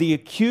 For the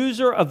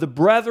accuser of the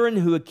brethren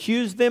who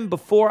accused them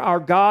before our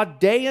God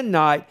day and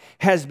night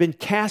has been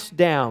cast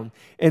down,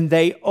 and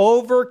they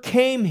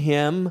overcame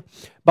him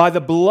by the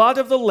blood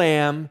of the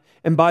Lamb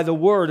and by the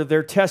word of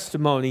their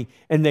testimony,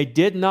 and they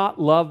did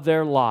not love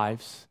their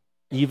lives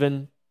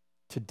even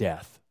to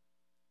death.'"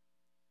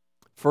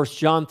 1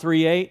 John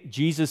 3:8,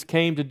 Jesus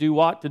came to do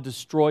what? To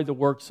destroy the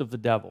works of the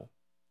devil.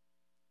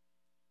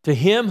 "To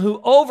him who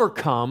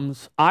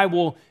overcomes, I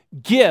will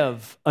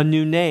give a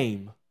new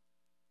name."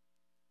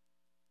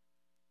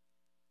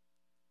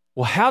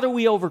 Well, how do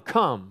we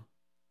overcome?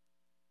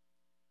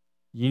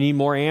 You need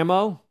more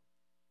ammo?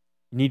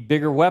 You need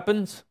bigger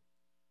weapons?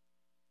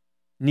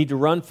 You need to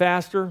run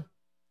faster?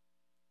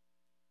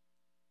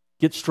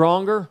 Get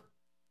stronger?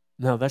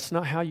 No, that's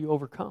not how you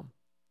overcome.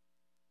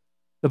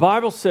 The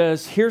Bible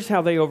says, here's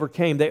how they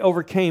overcame. They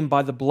overcame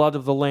by the blood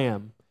of the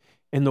Lamb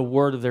and the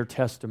word of their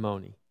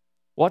testimony.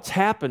 What's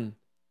happened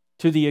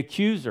to the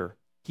accuser?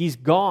 He's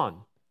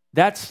gone.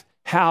 That's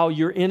how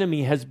your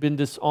enemy has been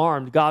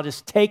disarmed. God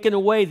has taken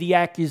away the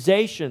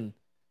accusation.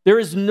 There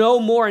is no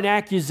more an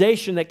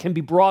accusation that can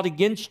be brought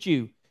against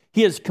you.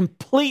 He has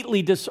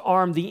completely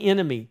disarmed the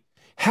enemy.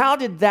 How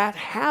did that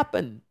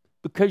happen?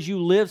 Because you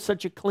live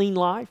such a clean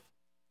life?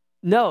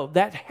 No,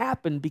 that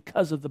happened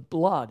because of the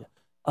blood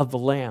of the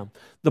Lamb.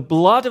 The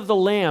blood of the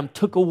Lamb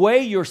took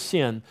away your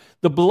sin.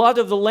 The blood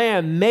of the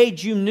Lamb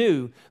made you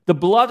new. The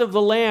blood of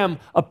the Lamb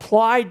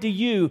applied to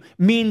you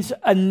means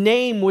a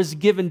name was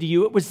given to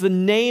you. It was the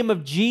name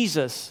of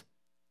Jesus.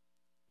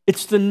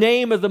 It's the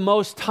name of the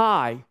Most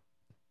High.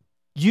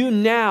 You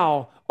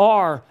now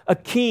are a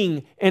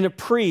king and a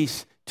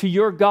priest to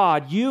your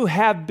God. You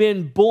have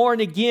been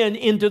born again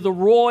into the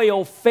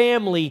royal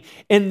family,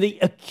 and the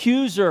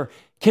accuser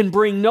can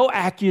bring no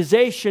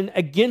accusation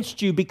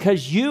against you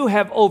because you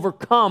have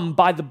overcome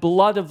by the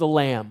blood of the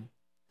Lamb.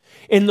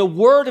 And the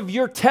word of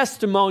your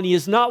testimony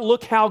is not,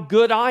 "Look how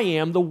good I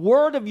am." The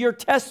word of your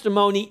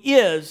testimony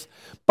is,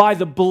 "By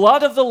the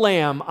blood of the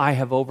Lamb I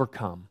have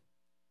overcome."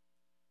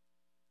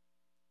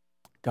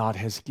 God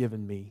has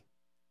given me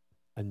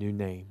a new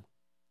name.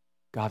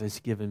 God has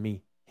given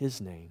me His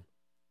name.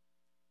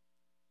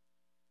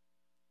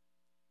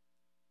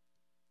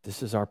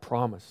 This is our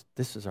promise.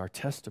 This is our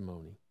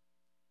testimony.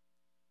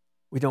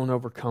 We don't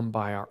overcome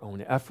by our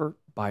own effort,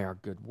 by our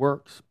good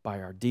works, by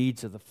our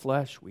deeds of the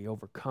flesh. We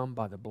overcome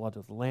by the blood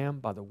of the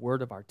Lamb, by the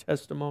word of our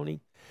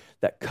testimony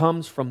that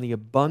comes from the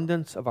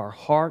abundance of our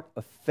heart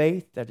of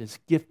faith that is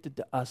gifted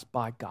to us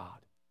by God.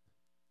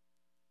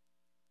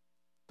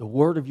 The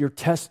word of your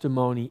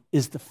testimony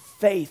is the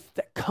faith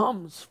that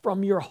comes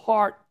from your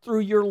heart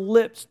through your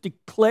lips,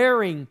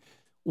 declaring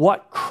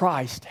what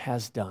Christ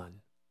has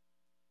done.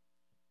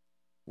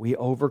 We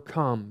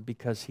overcome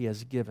because He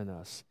has given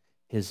us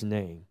His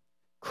name.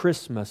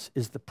 Christmas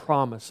is the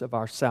promise of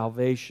our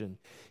salvation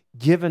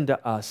given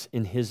to us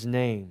in His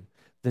name,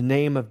 the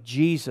name of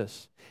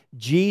Jesus.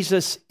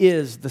 Jesus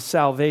is the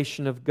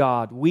salvation of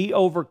God. We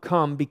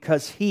overcome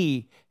because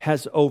He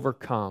has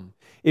overcome.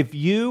 If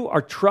you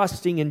are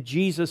trusting in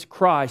Jesus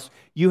Christ,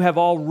 you have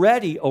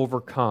already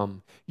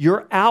overcome.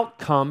 Your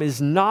outcome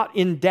is not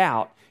in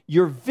doubt.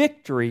 Your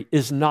victory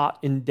is not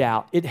in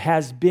doubt. It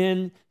has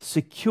been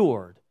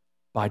secured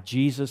by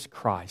Jesus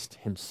Christ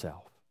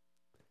Himself.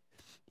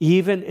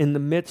 Even in the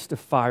midst of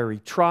fiery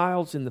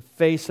trials, in the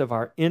face of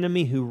our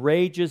enemy who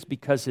rages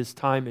because his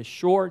time is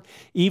short,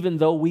 even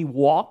though we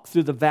walk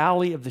through the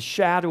valley of the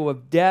shadow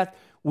of death,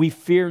 we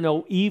fear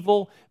no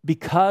evil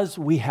because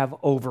we have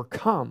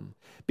overcome,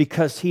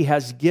 because He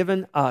has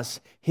given us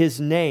His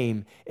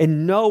name,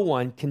 and no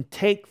one can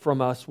take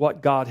from us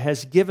what God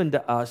has given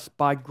to us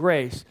by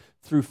grace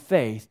through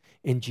faith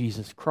in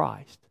Jesus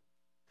Christ.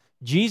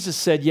 Jesus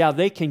said, yeah,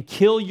 they can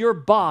kill your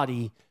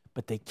body,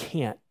 but they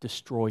can't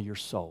destroy your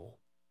soul.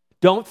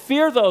 Don't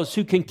fear those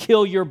who can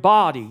kill your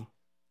body.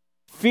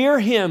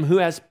 Fear Him who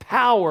has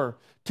power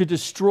to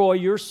destroy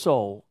your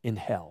soul in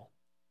hell.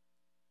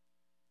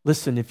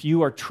 Listen, if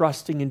you are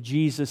trusting in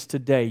Jesus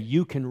today,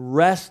 you can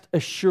rest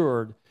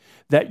assured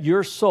that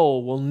your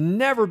soul will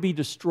never be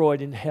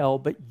destroyed in hell,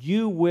 but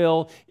you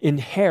will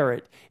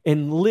inherit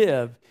and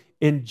live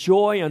in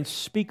joy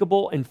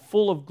unspeakable and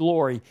full of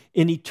glory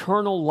in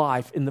eternal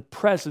life in the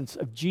presence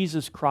of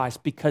Jesus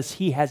Christ, because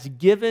He has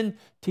given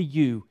to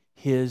you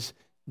His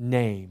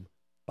name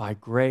by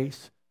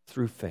grace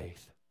through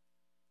faith.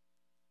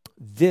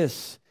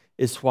 This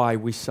is why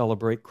we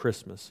celebrate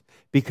Christmas,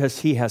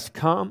 because He has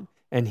come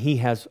and He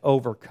has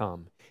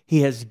overcome.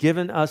 He has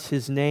given us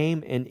His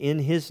name, and in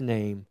His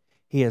name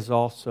He has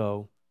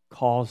also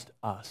caused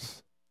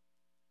us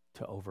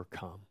to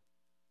overcome.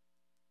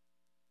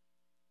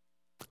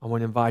 I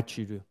want to invite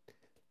you to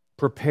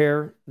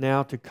prepare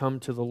now to come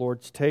to the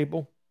Lord's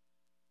table.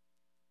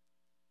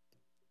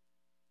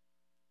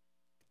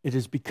 It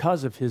is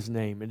because of His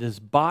name, it is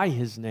by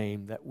His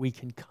name that we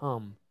can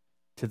come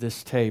to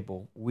this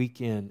table week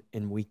in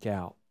and week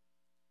out.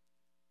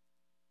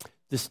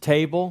 This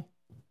table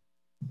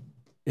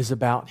is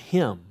about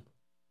Him.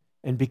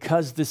 And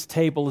because this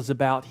table is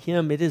about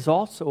Him, it is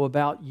also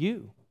about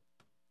you.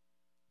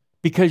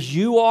 Because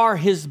you are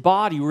His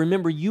body.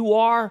 Remember, you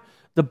are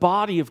the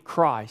body of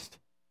Christ.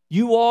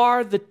 You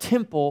are the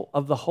temple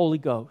of the Holy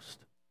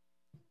Ghost.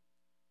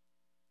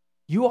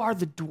 You are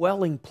the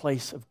dwelling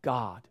place of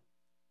God.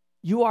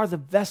 You are the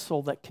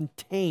vessel that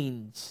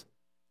contains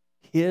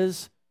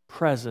His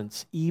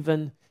presence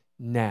even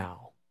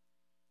now,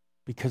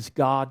 because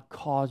God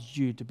caused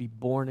you to be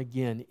born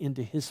again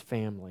into His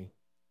family.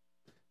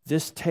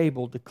 This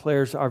table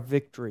declares our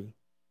victory.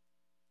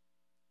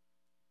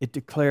 It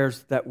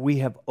declares that we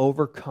have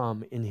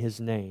overcome in His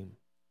name.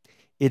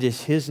 It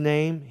is His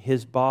name,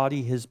 His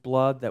body, His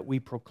blood that we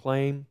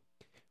proclaim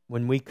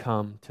when we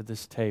come to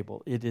this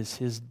table. It is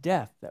His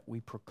death that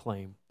we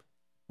proclaim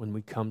when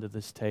we come to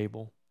this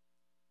table.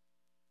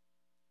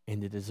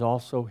 And it is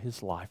also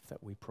His life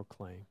that we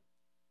proclaim.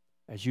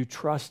 As you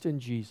trust in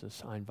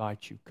Jesus, I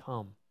invite you,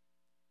 come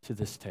to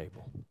this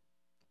table.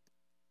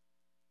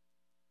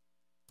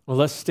 Well,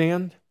 let's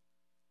stand.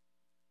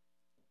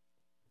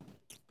 I'm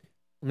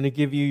going to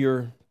give you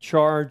your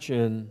charge,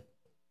 and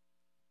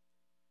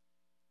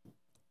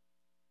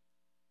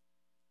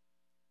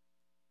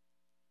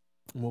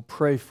we'll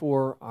pray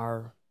for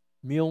our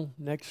meal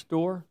next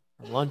door,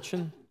 our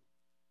luncheon,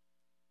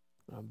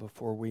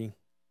 before we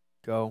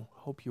go.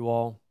 Hope you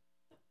all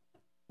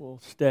will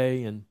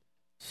stay and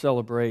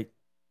celebrate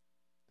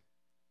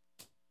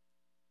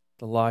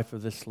the life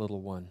of this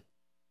little one.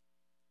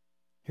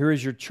 Here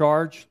is your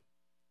charge.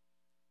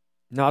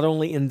 Not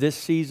only in this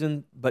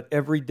season, but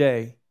every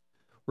day,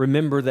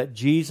 remember that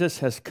Jesus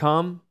has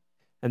come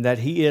and that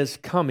He is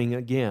coming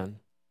again.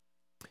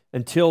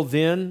 Until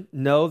then,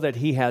 know that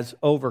He has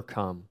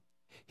overcome.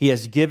 He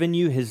has given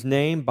you His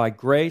name by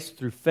grace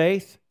through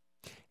faith,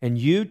 and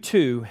you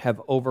too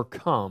have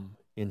overcome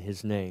in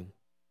His name.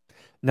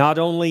 Not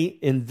only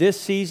in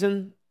this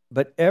season,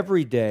 but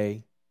every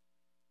day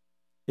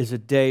is a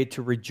day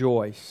to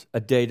rejoice, a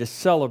day to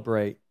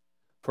celebrate,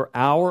 for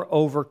our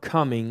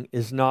overcoming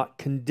is not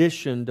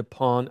conditioned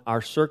upon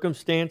our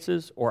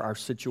circumstances or our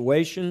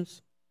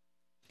situations.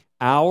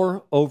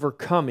 Our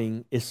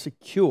overcoming is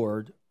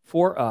secured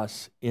for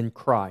us in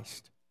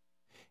Christ,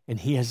 and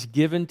He has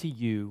given to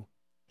you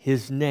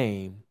His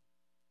name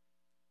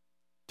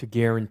to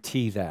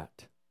guarantee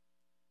that.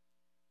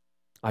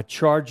 I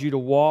charge you to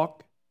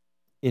walk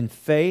in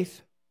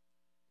faith,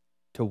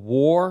 to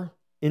war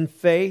in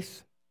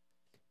faith,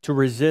 to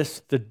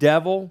resist the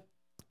devil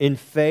in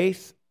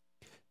faith,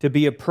 to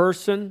be a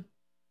person,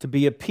 to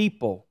be a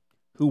people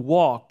who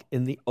walk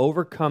in the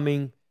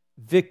overcoming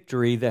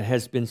victory that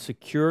has been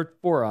secured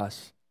for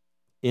us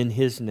in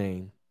His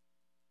name.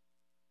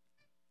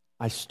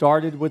 I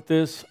started with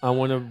this. I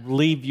want to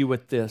leave you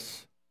with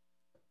this,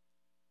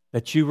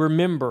 that you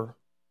remember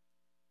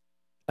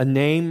a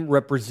name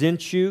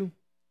represents you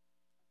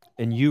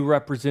and you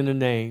represent a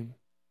name.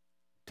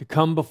 To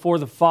come before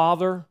the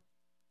Father,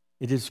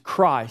 it is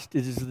Christ.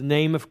 It is the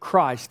name of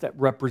Christ that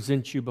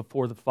represents you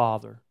before the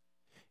Father.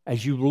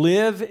 As you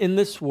live in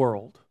this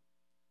world,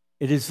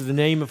 it is the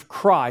name of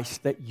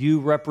Christ that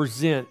you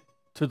represent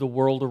to the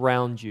world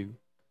around you.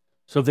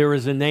 So there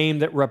is a name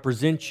that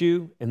represents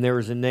you, and there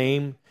is a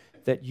name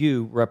that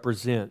you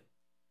represent.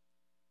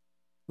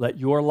 Let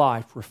your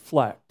life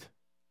reflect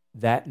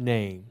that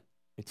name,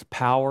 its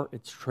power,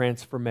 its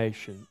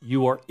transformation.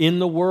 You are in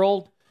the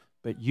world,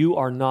 but you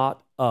are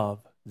not of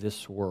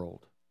this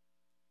world.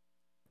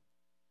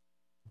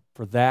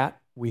 For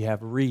that, we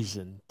have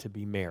reason to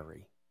be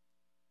merry.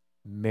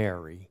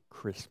 Merry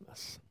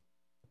Christmas.